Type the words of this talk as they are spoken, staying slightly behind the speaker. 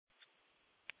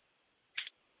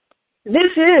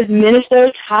This is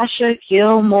Minister Tasha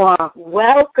Gilmore.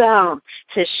 Welcome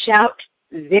to Shout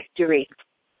Victory.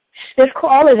 This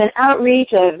call is an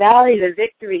outreach of Valley of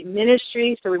Victory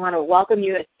Ministry, so we want to welcome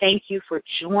you and thank you for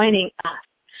joining us.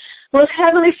 Most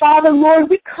Heavenly Father, Lord,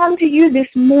 we come to you this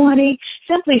morning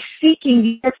simply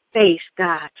seeking your face,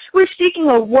 God. We're seeking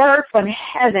a word from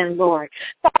heaven, Lord.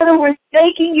 Father, we're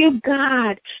thanking you,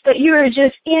 God, that you are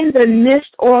just in the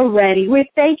midst already. We're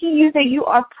thanking you that you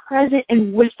are present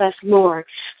and with us, Lord.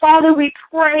 Father, we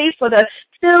pray for the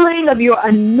filling of your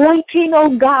anointing,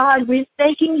 oh God. We're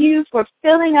thanking you for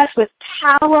filling us with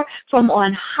power from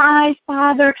on high,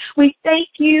 Father. We thank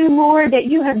you, Lord, that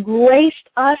you have graced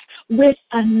us with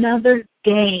another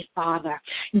day, Father.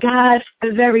 God, for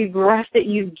the very breath that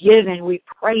you've given, we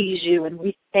praise you and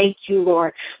we thank you,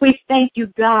 Lord. We thank you,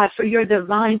 God, for your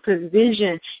divine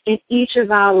provision in each of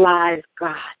our lives,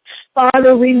 God.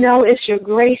 Father, we know it's your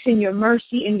grace and your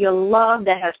mercy and your love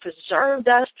that has preserved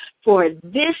us for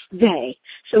this day.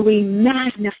 So we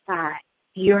magnify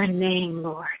your name,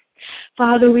 Lord.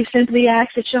 Father, we simply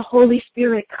ask that your Holy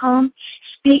Spirit come,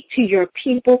 speak to your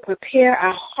people, prepare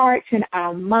our hearts and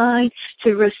our minds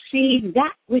to receive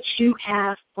that which you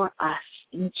have for us.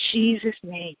 In Jesus'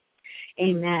 name,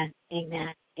 amen,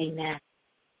 amen, amen.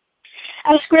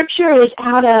 Our scripture is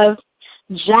out of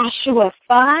Joshua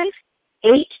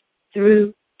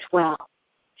 5:8-12.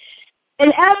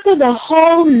 And after the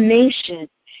whole nation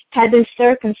had been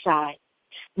circumcised,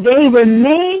 they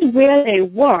remained where they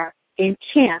were in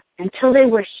camp until they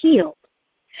were healed.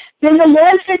 Then the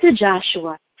Lord said to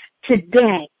Joshua,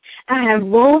 "Today I have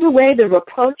rolled away the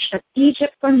reproach of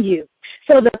Egypt from you."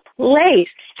 So the place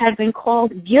has been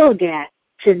called Gilgal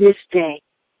to this day.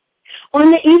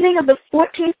 On the evening of the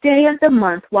 14th day of the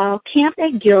month, while camped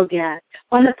at Gilgal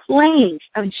on the plains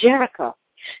of Jericho,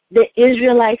 the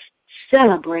Israelites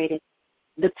celebrated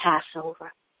the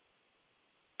Passover.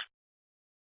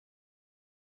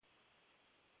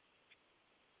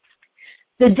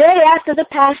 The day after the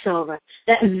Passover,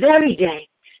 that very day,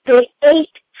 they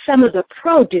ate some of the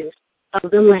produce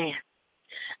of the land,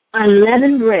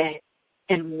 unleavened bread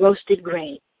and roasted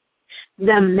grain.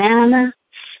 The manna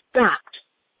stopped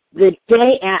the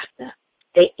day after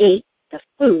they ate the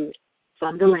food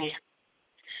from the land.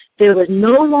 There was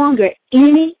no longer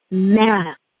any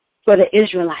manna for the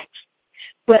Israelites,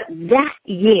 but that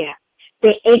year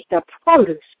they ate the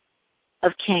produce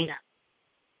of Canaan.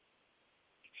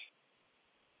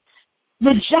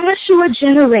 The Joshua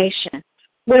generation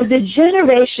was the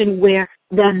generation where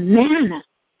the manna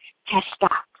had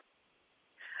stopped.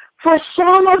 For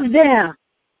some of them,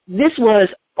 this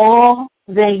was all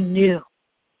they knew.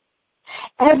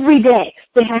 Every day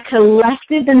they had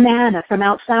collected the manna from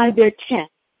outside their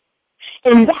tent,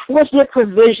 and that was their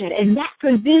provision, and that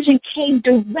provision came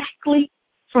directly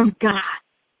from God.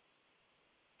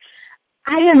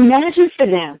 I imagine for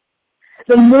them,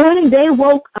 the morning they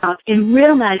woke up and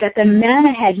realized that the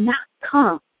manna had not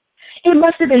come, it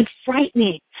must have been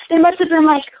frightening. They must have been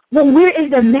like, well, where is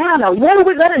the manna? What are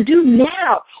we going to do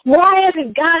now? Why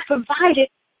hasn't God provided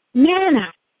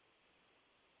manna?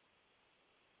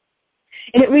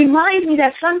 And it reminds me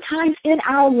that sometimes in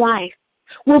our life,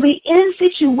 we'll be in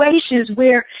situations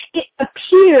where it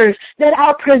appears that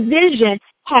our provision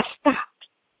has stopped.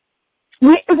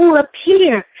 It will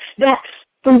appear that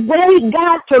the way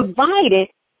God provided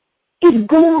is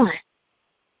gone.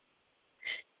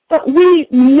 But we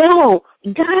know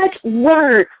God's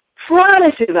word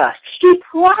promises us. He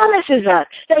promises us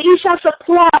that he shall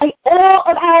supply all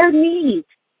of our needs.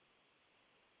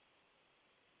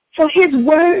 So his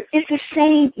word is the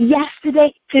same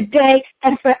yesterday, today,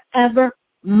 and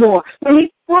forevermore. When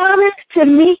he promised to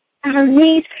meet our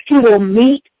needs, he will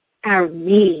meet our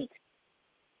needs.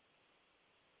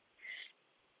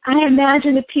 I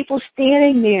imagine the people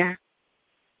standing there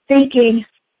thinking,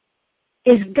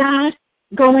 is God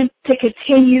going to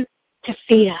continue to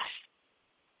feed us?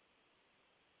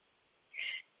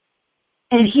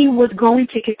 And he was going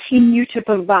to continue to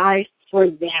provide for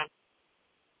them.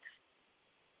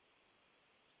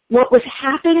 What was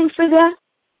happening for them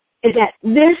is that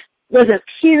this was a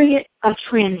period of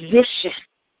transition.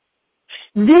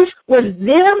 This was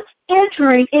them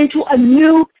entering into a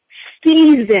new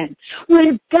season.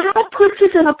 When God puts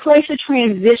us in a place of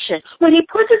transition, when he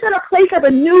puts us in a place of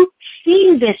a new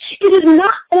season, it is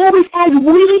not always as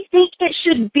we think it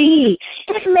should be.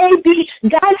 It may be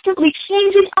God simply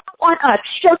changing up on us.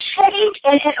 He'll change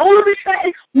and all of a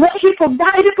sudden what he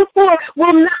provided before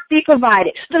will not be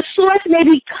provided. The source may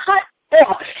be cut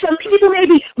off. Some people may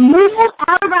be moved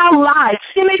out of our lives.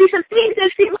 There may be some things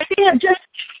that seem like they have just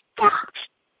stopped.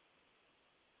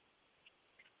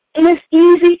 And it's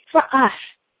easy for us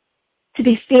to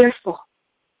be fearful.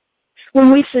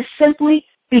 When we should simply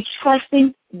be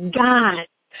trusting God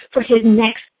for His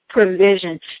next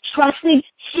provision, trusting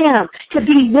Him to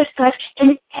be with us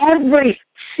in every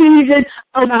season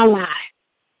of our lives.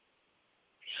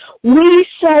 We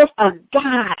serve a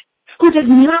God who does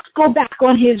not go back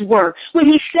on His word. When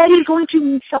He said He's going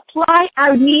to supply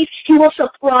our needs, He will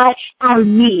supply our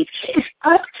needs. It's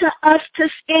up to us to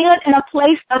stand in a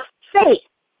place of faith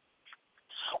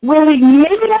where we've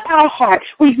made it up our heart,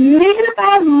 we've made it up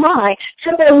our mind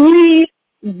to believe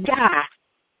God.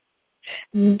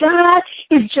 God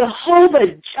is Jehovah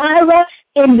Jireh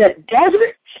in the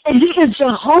desert, and He is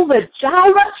Jehovah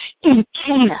Jireh in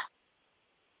Canaan.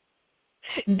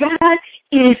 God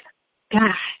is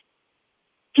God.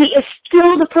 He is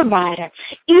still the provider.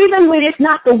 Even when it's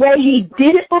not the way He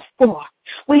did it before,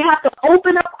 we have to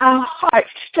open up our hearts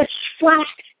to trust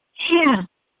Him.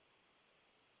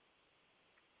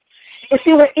 If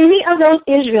there were any of those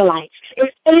Israelites,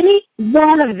 if any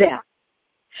one of them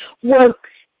were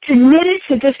committed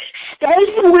to just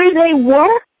staying where they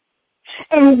were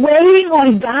and waiting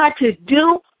on God to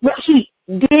do what He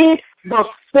did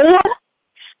before,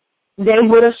 they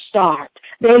would have starved.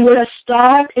 They would have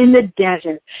starved in the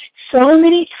desert. So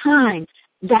many times,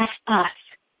 that's us.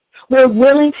 We're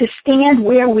willing to stand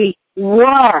where we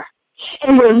were.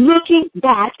 And we're looking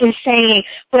back and saying,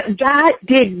 but God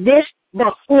did this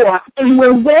before. And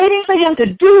we're waiting for Him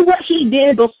to do what He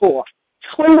did before.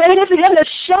 We're waiting for Him to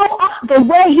show up the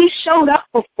way He showed up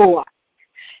before.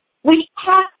 We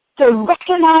have to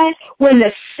recognize when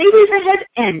the season has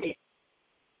ended,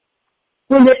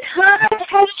 when the time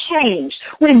has changed,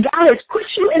 when God has put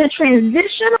you in a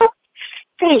transitional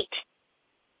state.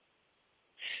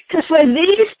 Because for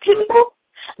these people,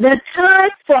 the time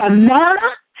for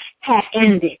manna had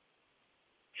ended.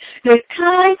 The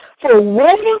time for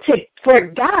waiting for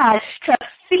God to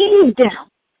feed them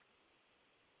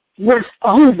was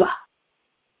over.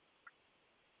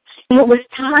 It was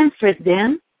time for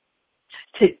them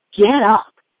to get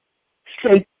up,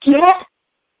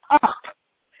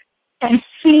 and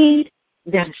feed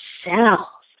themselves.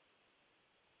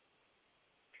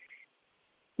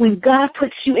 When God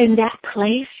puts you in that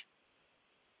place,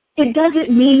 it doesn't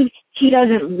mean He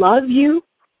doesn't love you.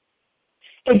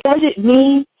 It doesn't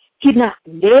mean He's not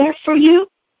there for you.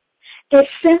 It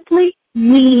simply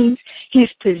means He's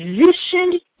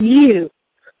positioned you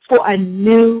for a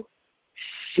new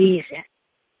season.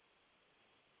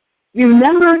 You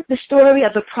remember the story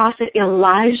of the prophet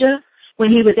Elijah when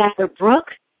he was at the brook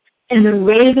and the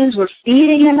ravens were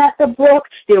feeding him at the brook?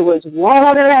 There was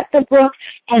water at the brook,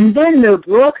 and then the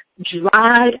brook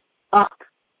dried up.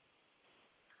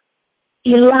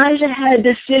 Elijah had a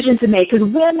decision to make, because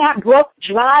when that brook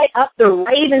dried up, the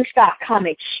ravens stopped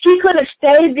coming. He could have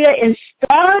stayed there and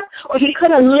starved, or he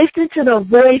could have listened to the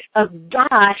voice of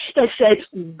God that said,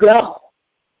 go.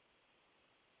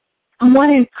 I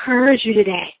want to encourage you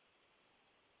today.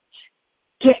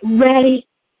 Get ready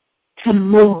to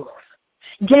move.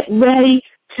 Get ready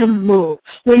to move.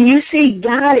 When you see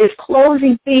God is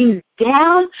closing things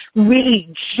down,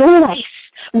 rejoice.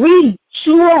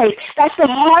 Rejoice. That's the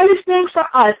hardest thing for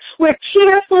us. We're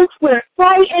tearful, we're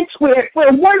frightened, we're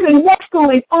wondering what's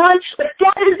going on, but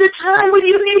that is the time when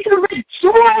you need to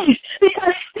rejoice.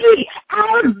 Because see,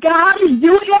 our God is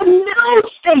doing a new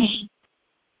thing.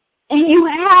 And you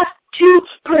have to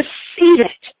perceive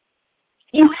it.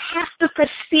 You have to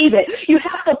perceive it. You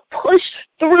have to push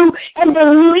through and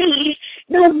believe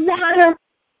no matter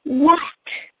what.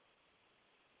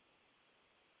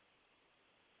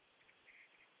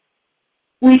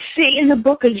 We see in the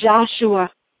book of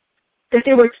Joshua that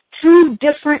there were two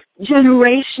different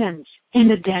generations in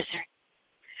the desert.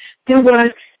 There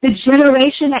was the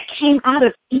generation that came out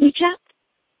of Egypt.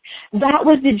 That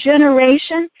was the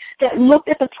generation that looked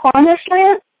at the promised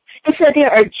land and said,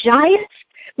 there are giants.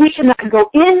 We cannot go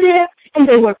in there, and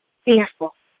they were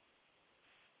fearful.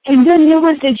 And then there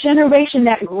was the generation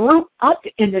that grew up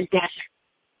in the desert.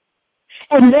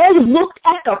 And they looked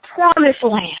at the promised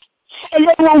land, and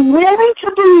they were willing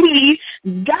to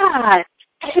believe God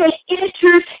as they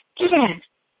entered in.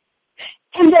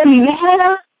 And their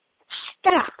manna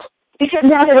stopped, because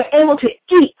now they were able to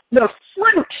eat the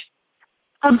fruit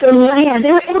of the land.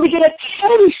 They were able to get a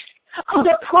taste of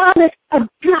the promise of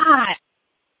God.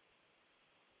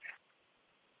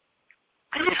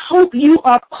 I hope you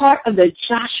are part of the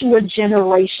Joshua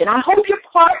generation. I hope you're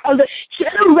part of the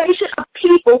generation of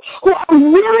people who are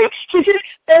willing to just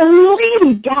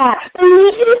believe God,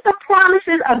 believe the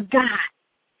promises of God,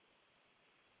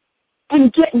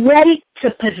 and get ready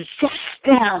to possess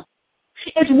them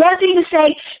It's one thing to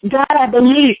say, God, I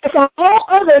believe. It's a whole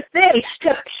other thing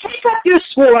to pick up your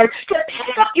sword, to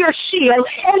pick up your shield,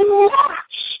 and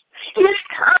march. It is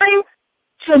time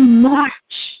to march.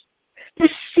 The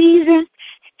season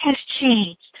has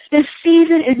changed. The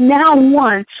season is now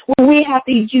one where we have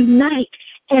to unite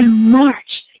and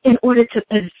march in order to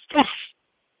possess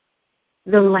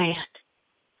the land.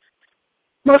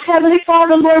 Most Heavenly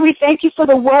Father, Lord, we thank you for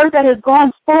the word that has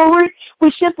gone forward.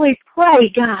 We simply pray,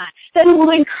 God, that it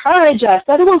will encourage us,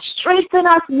 that it will strengthen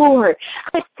us, Lord.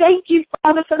 I thank you,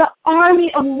 Father, for the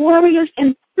army of warriors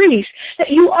and priests that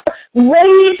you are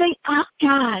raising up,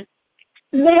 God.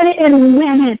 Men and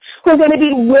women who are going to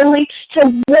be willing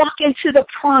to walk into the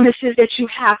promises that you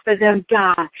have for them,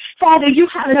 God. Father, you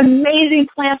have an amazing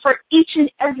plan for each and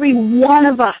every one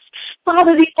of us.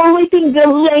 Father, the only thing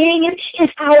delaying it is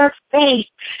our faith.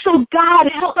 So, God,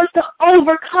 help us to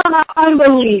overcome our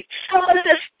unbelief. Help us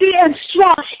to stand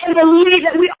strong and believe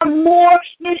that we are more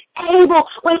than able.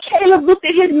 When Caleb looked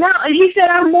at his mountain, he said,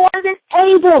 I'm more than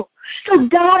able. So,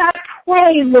 God, I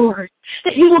pray, Lord,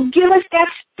 that you will give us that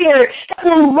spirit that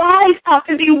will rise up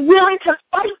and be willing to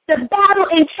fight the battle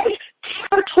and take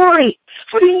territory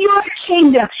for your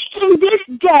kingdom in this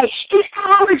day, in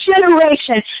our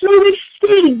generation. May we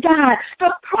see, God,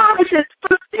 the promises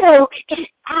fulfilled in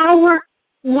our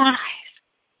lives.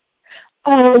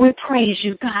 Oh, we praise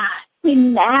you, God. We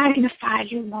magnify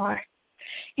you, Lord.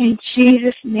 In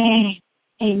Jesus' name,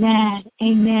 amen,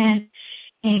 amen,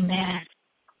 amen.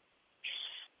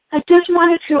 I just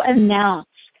wanted to announce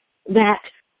that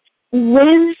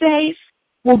Wednesdays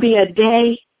will be a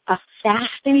day of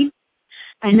fasting.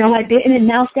 I know I didn't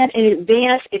announce that in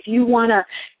advance. If you want to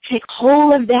take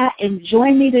hold of that and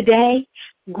join me today,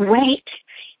 great.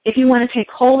 If you want to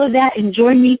take hold of that and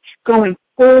join me going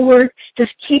forward,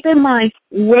 just keep in mind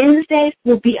Wednesdays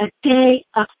will be a day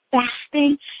of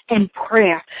fasting and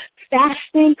prayer.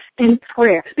 Fasting and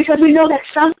prayer, because we know that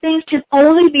some things can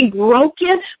only be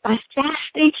broken by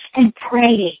fasting and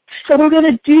praying. So we're going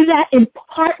to do that in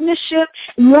partnership,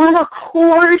 one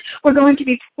accord. We're going to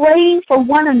be praying for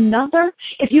one another.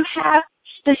 If you have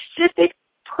specific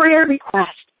prayer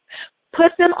requests,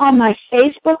 put them on my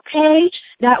Facebook page.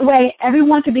 That way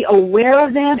everyone can be aware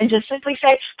of them and just simply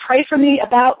say, pray for me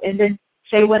about, and then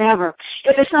say whatever.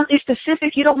 If it's something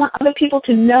specific you don't want other people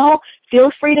to know,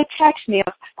 feel free to text me.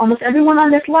 Almost everyone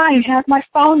on this line has my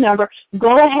phone number.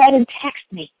 Go ahead and text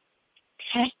me.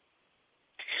 Okay?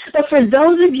 But for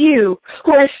those of you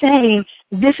who are saying,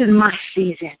 this is my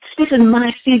season to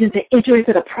enter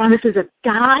into the promises of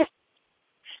God,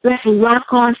 let's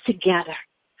lock arms together.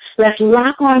 Let's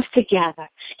lock arms together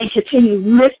and continue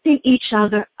lifting each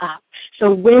other up.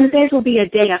 So Wednesdays will be a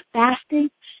day of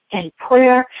fasting and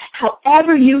prayer,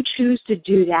 however you choose to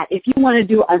do that. If you want to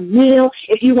do a meal,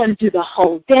 if you want to do the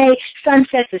whole day,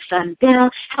 sunset to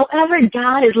sundown, however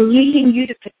God is leading you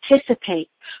to participate,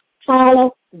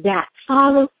 follow that.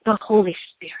 Follow the Holy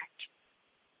Spirit.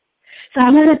 So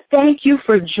I want to thank you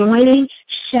for joining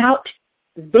Shout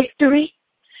Victory.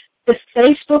 The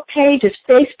Facebook page is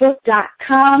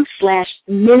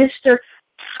facebook.com/Minister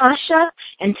Tasha,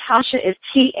 and Tasha is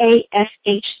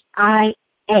TashiA.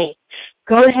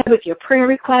 Go ahead with your prayer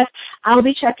request. I'll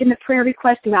be checking the prayer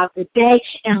requests throughout the day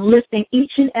and lifting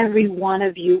each and every one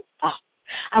of you up.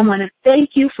 I want to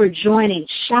thank you for joining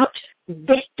Shout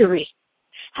Victory.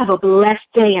 Have a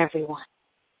blessed day, everyone.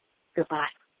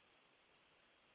 Goodbye.